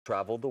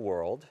traveled the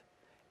world,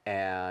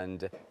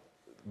 and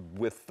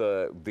with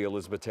the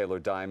Elizabeth Taylor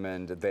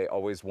diamond, they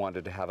always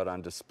wanted to have it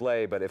on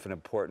display. But if an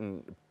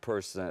important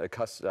person,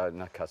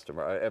 not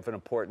customer, if an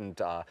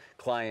important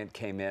client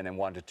came in and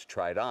wanted to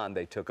try it on,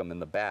 they took them in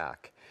the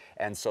back,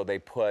 and so they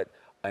put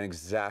an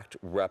exact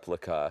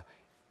replica,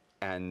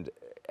 and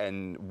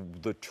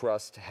the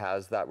trust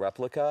has that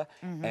replica,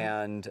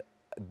 and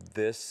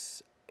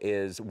this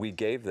is, we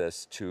gave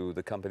this to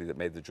the company that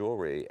made the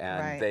jewelry,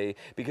 and they,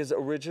 because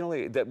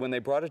originally that when they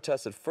brought it to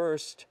us at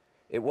first,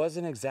 it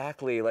wasn't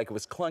exactly, like, it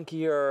was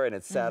clunkier and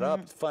it sat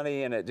up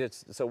funny, and it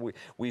just, so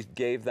we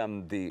gave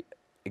them the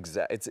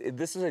exact,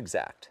 this is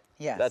exact.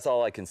 Yes. That's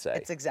all I can say.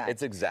 It's exact.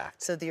 It's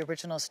exact. So the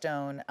original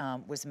stone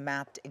was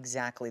mapped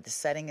exactly. The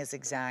setting is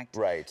exact.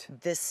 Right.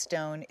 This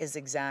stone is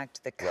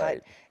exact. The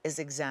cut is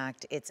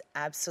exact. It's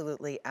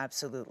absolutely,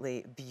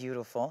 absolutely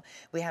beautiful.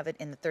 We have it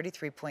in the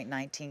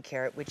 33.19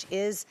 carat, which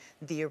is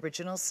the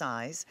original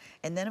size.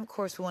 And then, of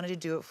course, we wanted to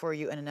do it for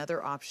you in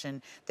another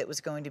option that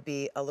was going to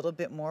be a little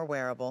bit more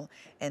wearable,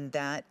 and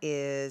that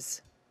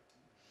is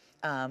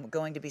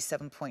going to be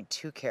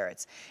 7.2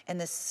 carats. And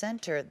the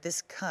center,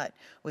 this cut,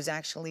 was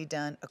actually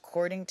done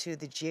according to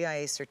the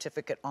GIA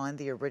certificate on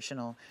the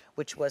original,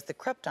 which was the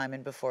crepe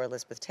diamond before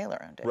Elizabeth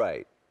Taylor owned it.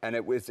 Right. And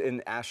it was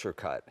in Asher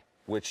cut,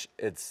 which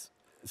it's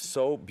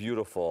so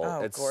beautiful.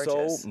 Oh, it's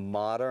gorgeous. so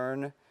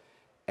modern,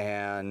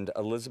 and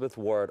Elizabeth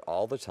wore it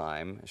all the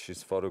time.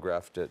 She's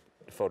photographed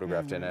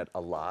in it a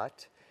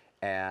lot,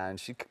 and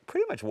she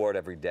pretty much wore it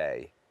every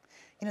day.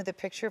 You know, the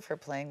picture of her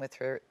playing with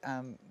her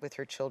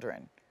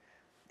children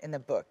in the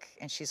book,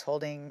 and she's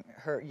holding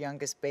her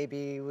youngest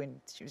baby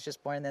when she was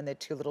just born, and then the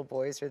two little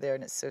boys are there,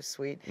 and it's so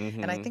sweet.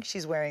 And I think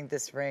she's wearing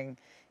this ring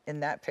in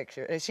that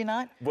picture. Is she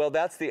not? Well,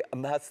 that's the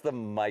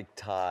Mike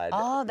Todd.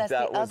 Oh, that's the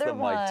other one. That was the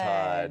Mike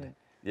Todd.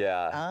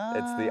 Yeah,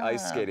 it's the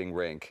ice skating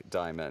rink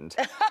diamond.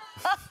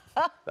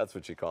 That's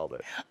what she called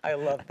it. I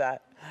love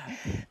that.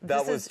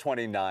 That was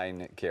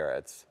 29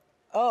 carats.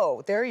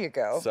 Oh, there you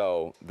go.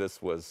 So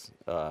this was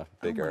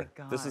bigger.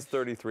 Oh my This is gosh.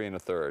 33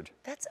 1/3.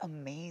 That's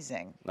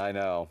amazing. I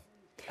know.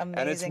 Amazing,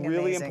 and it's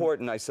really amazing.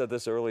 important, I said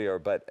this earlier,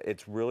 but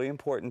it's really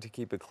important to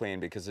keep it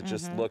clean, because it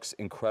just looks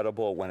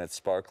incredible when it's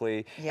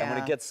sparkly. Yeah.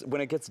 And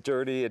when it gets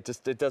dirty, it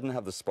doesn't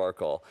have the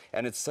sparkle.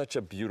 And it's such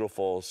a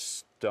beautiful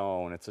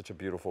stone. It's such a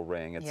beautiful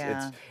ring.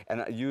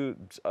 And I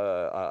used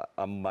a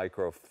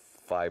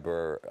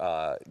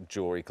microfiber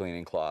jewelry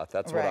cleaning cloth.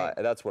 That's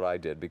what I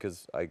did,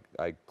 because I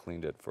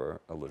cleaned it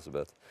for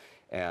Elizabeth.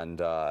 And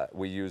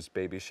we used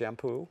baby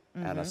shampoo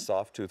and a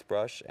soft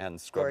toothbrush and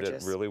scrubbed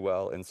it really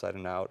well inside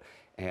and out,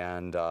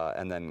 and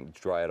then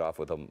dry it off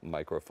with a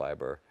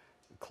microfiber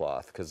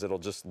cloth, because it'll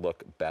just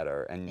look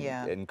better,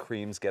 and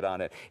creams get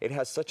on it. It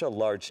has such a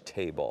large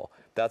table.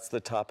 That's the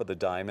top of the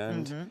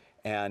diamond,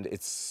 and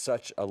it's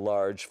such a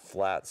large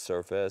flat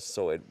surface,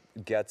 so it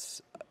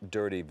gets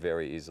dirty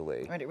very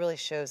easily. Right, it really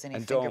shows any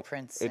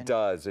fingerprints. It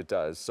does, it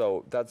does.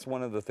 So that's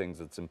one of the things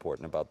that's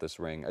important about this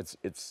ring.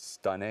 It's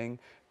stunning,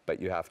 but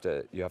you have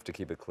to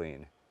keep it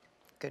clean.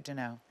 Good to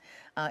know.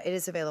 It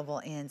is available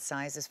in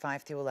sizes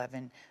 5 through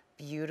 11.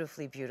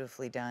 Beautifully,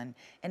 beautifully done.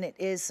 And it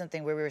is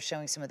something where we were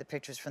showing some of the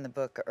pictures from the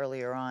book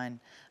earlier on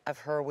of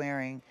her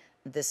wearing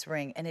this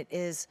ring. And it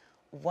is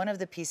one of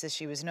the pieces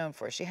she was known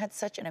for. She had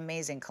such an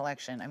amazing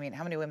collection. I mean,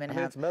 how many women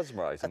have it's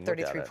mesmerizing. a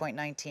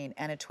 33.19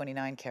 and a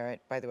 29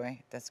 carat, by the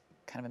way? That's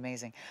kind of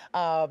amazing.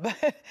 And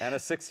a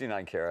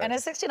 69 carat. And a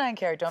 69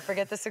 carat. Don't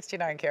forget the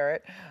 69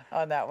 carat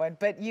on that one.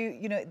 But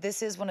you know,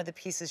 this is one of the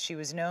pieces she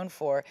was known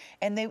for,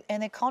 and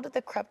they called it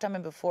the crepe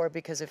diamond before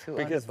because of who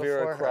owned it before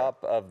her. Because Vera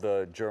Kropp of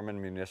the German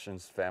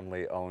munitions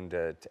family owned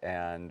it,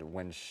 and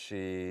when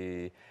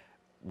she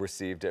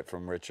received it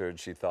from Richard,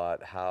 she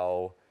thought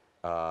how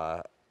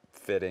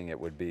fitting it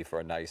would be for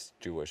a nice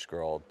Jewish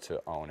girl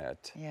to own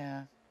it.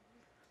 Yeah.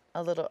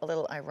 A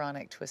little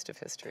ironic twist of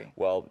history.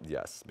 Well,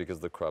 yes,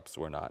 because the Krupps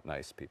were not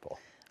nice people.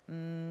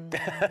 No,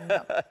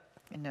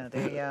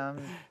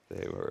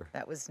 they were.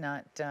 That was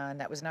not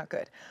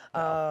good.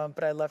 No.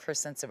 But I love her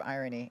sense of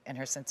irony and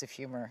her sense of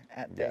humor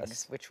at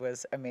things, which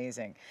was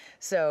amazing.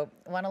 So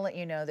I want to let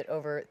you know that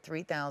over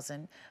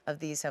 3,000 of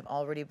these have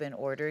already been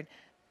ordered.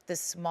 The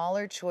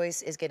smaller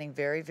choice is getting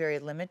very, very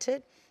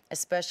limited,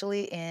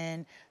 especially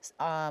in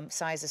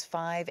sizes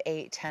 5,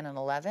 8, 10, and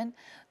 11.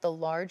 The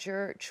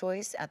larger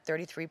choice at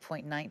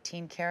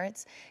 33.19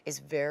 carats is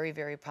very,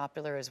 very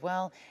popular as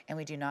well, and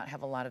we do not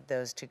have a lot of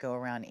those to go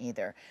around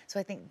either. So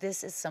I think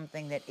this is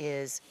something that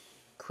is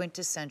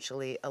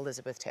quintessentially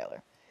Elizabeth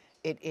Taylor.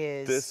 It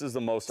is This is the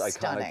most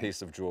stunning. iconic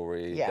piece of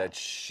jewelry that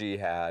she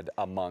had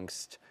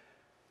amongst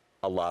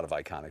a lot of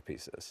iconic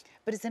pieces.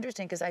 But it's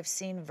interesting because I've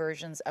seen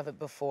versions of it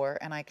before,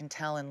 and I can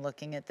tell in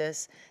looking at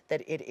this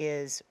that it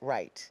is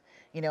right.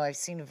 You know, I've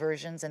seen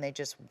versions and they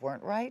just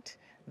weren't right.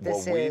 We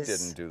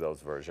didn't do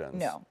those versions.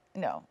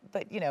 No.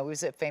 But, you know, it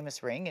was a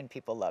famous ring and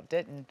people loved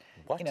it. And,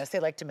 you know, so they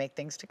like to make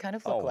things to kind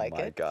of look like it.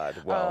 Oh, my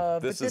God. Well,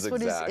 this is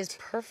one exact. is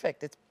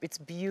perfect. It's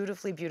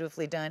beautifully,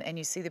 beautifully done. And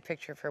you see the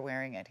picture of her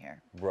wearing it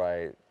here.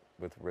 Right,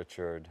 with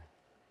Richard.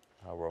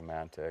 How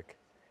romantic.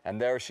 And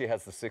there she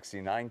has the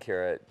 69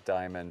 carat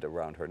diamond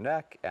around her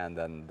neck, and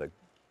then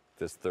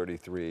this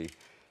 33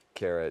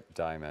 carat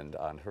diamond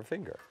on her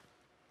finger.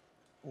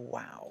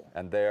 Wow.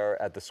 And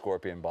they're at the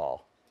Scorpion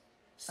Ball.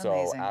 So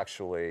Amazing.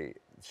 actually,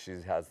 she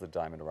has the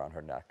diamond around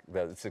her neck,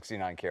 the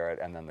 69 carat,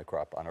 and then the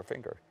crop on her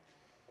finger.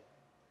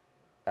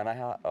 And I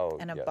have,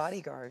 And a yes.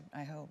 bodyguard,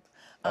 I hope.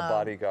 A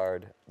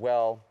bodyguard.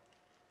 Well,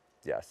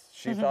 yes.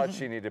 She thought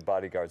she needed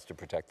bodyguards to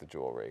protect the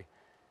jewelry,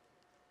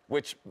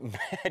 which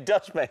it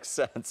does make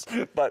sense.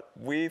 But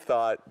we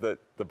thought that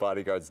the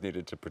bodyguards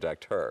needed to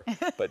protect her.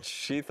 But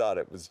she thought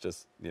it was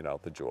just, you know,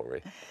 the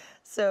jewelry.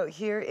 So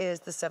here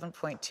is the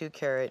 7.2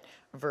 carat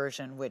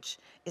version, which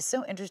is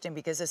so interesting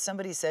because as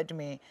somebody said to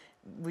me,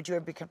 would you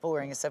ever be comfortable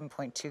wearing a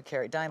 7.2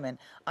 carat diamond?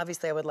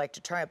 Obviously, I would like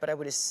to try it, but I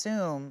would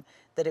assume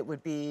that it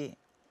would be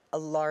a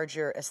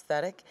larger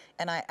aesthetic.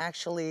 And I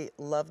actually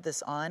love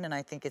this on, and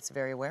I think it's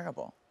very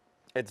wearable.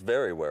 It's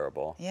very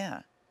wearable.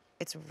 Yeah,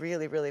 it's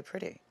really, really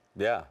pretty.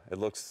 Yeah, it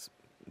looks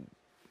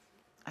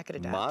I could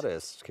adapt.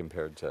 modest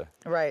compared to.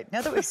 Right.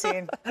 Now that we've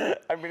seen,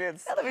 I mean,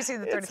 it's. now that we've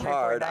seen the It's 33.19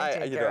 hard.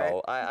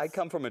 carat. I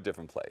come from a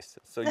different place.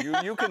 So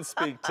you can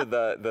speak to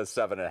the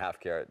 7.5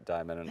 carat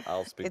diamond, and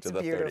I'll speak It's to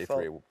the beautiful.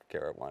 33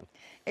 carat one.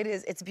 It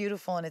is. It's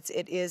beautiful, and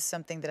it is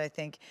something that I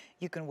think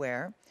you can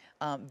wear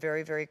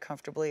very, very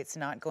comfortably. It's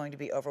not going to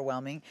be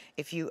overwhelming.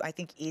 I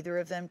think either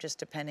of them, just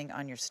depending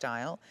on your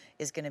style,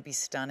 is going to be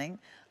stunning.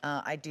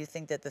 I do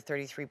think that the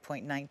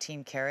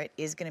 33.19 carat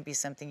is going to be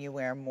something you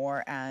wear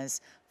more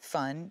as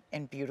fun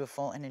and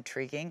beautiful and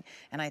intriguing.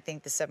 And I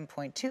think the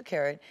 7.2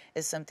 carat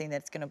is something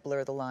that's going to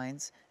blur the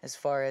lines as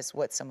far as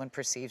what someone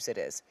perceives it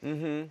is.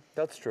 Mm-hmm.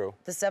 That's true.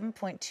 The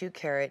 7.2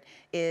 carat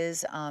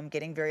is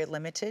getting very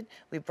limited.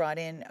 We brought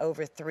in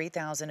over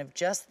 3,000 of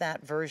just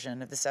that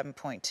version of the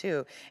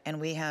 7.2,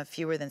 and we have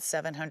fewer than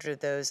 700 of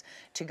those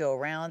to go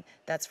around.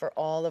 That's for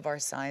all of our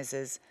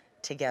sizes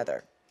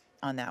together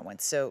on that one.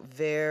 So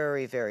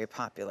very, very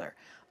popular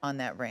on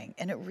that ring.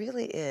 And it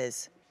really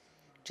is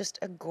just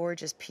a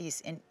gorgeous piece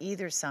in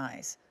either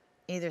size.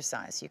 Either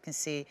size. You can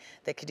see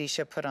that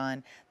Khadisha put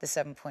on the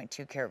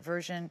 7.2 carat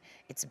version.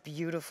 It's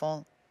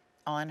beautiful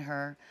on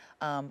her.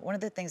 One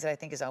of the things that I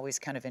think is always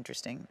kind of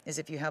interesting is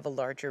if you have a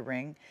larger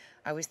ring,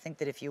 I always think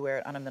that if you wear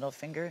it on a middle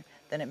finger,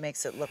 then it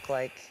makes it look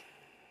like,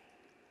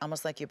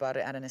 almost like you bought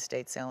it at an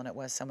estate sale and it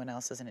was someone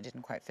else's and it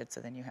didn't quite fit, so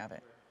then you have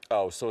it.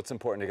 Oh, so it's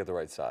important to get the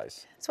right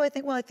size. So I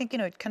think, well, you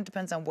know, it kind of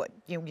depends on what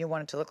you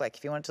want it to look like.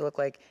 If you want it to look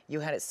like you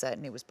had it set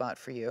and it was bought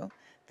for you,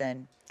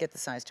 then get the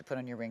size to put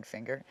on your ring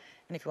finger.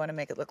 And if you want to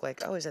make it look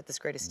like, oh, I was at this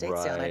great estate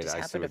sale and I Right, just I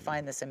see happened to what you-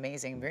 find this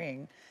amazing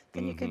ring,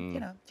 then you can, you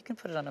know, you can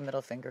put it on a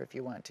middle finger if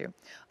you want to.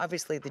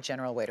 Obviously, the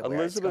general way to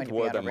wear it's going Elizabeth to be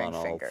wore on a them ring on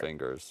all finger.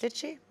 fingers. Did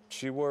she?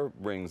 She wore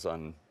rings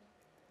on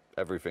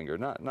every finger,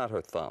 not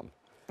her thumb.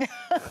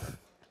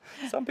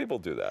 Some people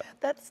do that.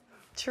 That's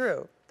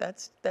true.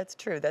 That's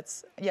true.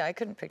 Yeah, I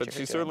couldn't picture But her she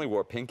doing certainly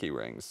wore pinky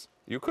rings.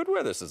 You could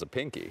wear this as a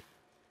pinky,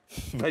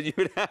 but you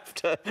would have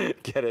to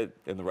get it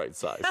in the right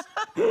size,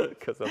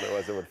 because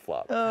otherwise it would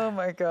flop. Oh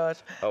my gosh.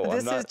 Oh, I'm This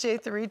is not-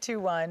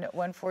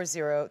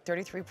 J321140,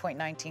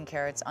 33.19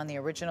 carats on the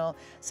original,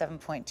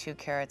 7.2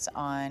 carats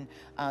on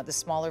the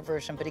smaller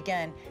version. But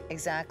again,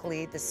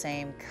 exactly the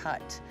same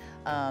cut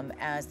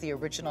as the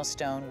original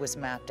stone was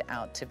mapped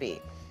out to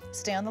be.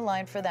 Stay on the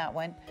line for that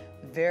one.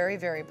 Very,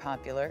 very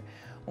popular.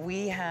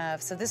 We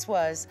have, so this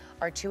was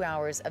our 2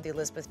 hours of the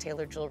Elizabeth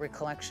Taylor Jewelry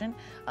Collection.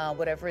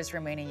 Whatever is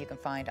remaining you can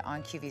find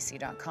on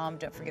QVC.com.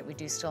 Don't forget we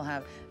do still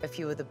have a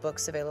few of the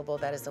books available.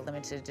 That is the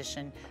limited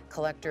edition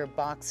collector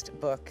boxed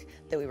book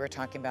that we were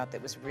talking about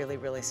that was really,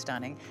 really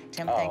stunning.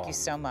 Tim, thank you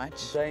so much.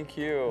 Thank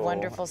you.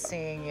 Wonderful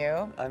seeing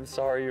you. I'm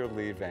sorry you're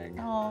leaving.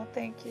 Oh,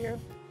 thank you.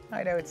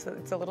 I know it's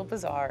a little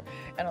bizarre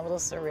and a little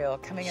surreal.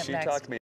 Coming up She next. talked me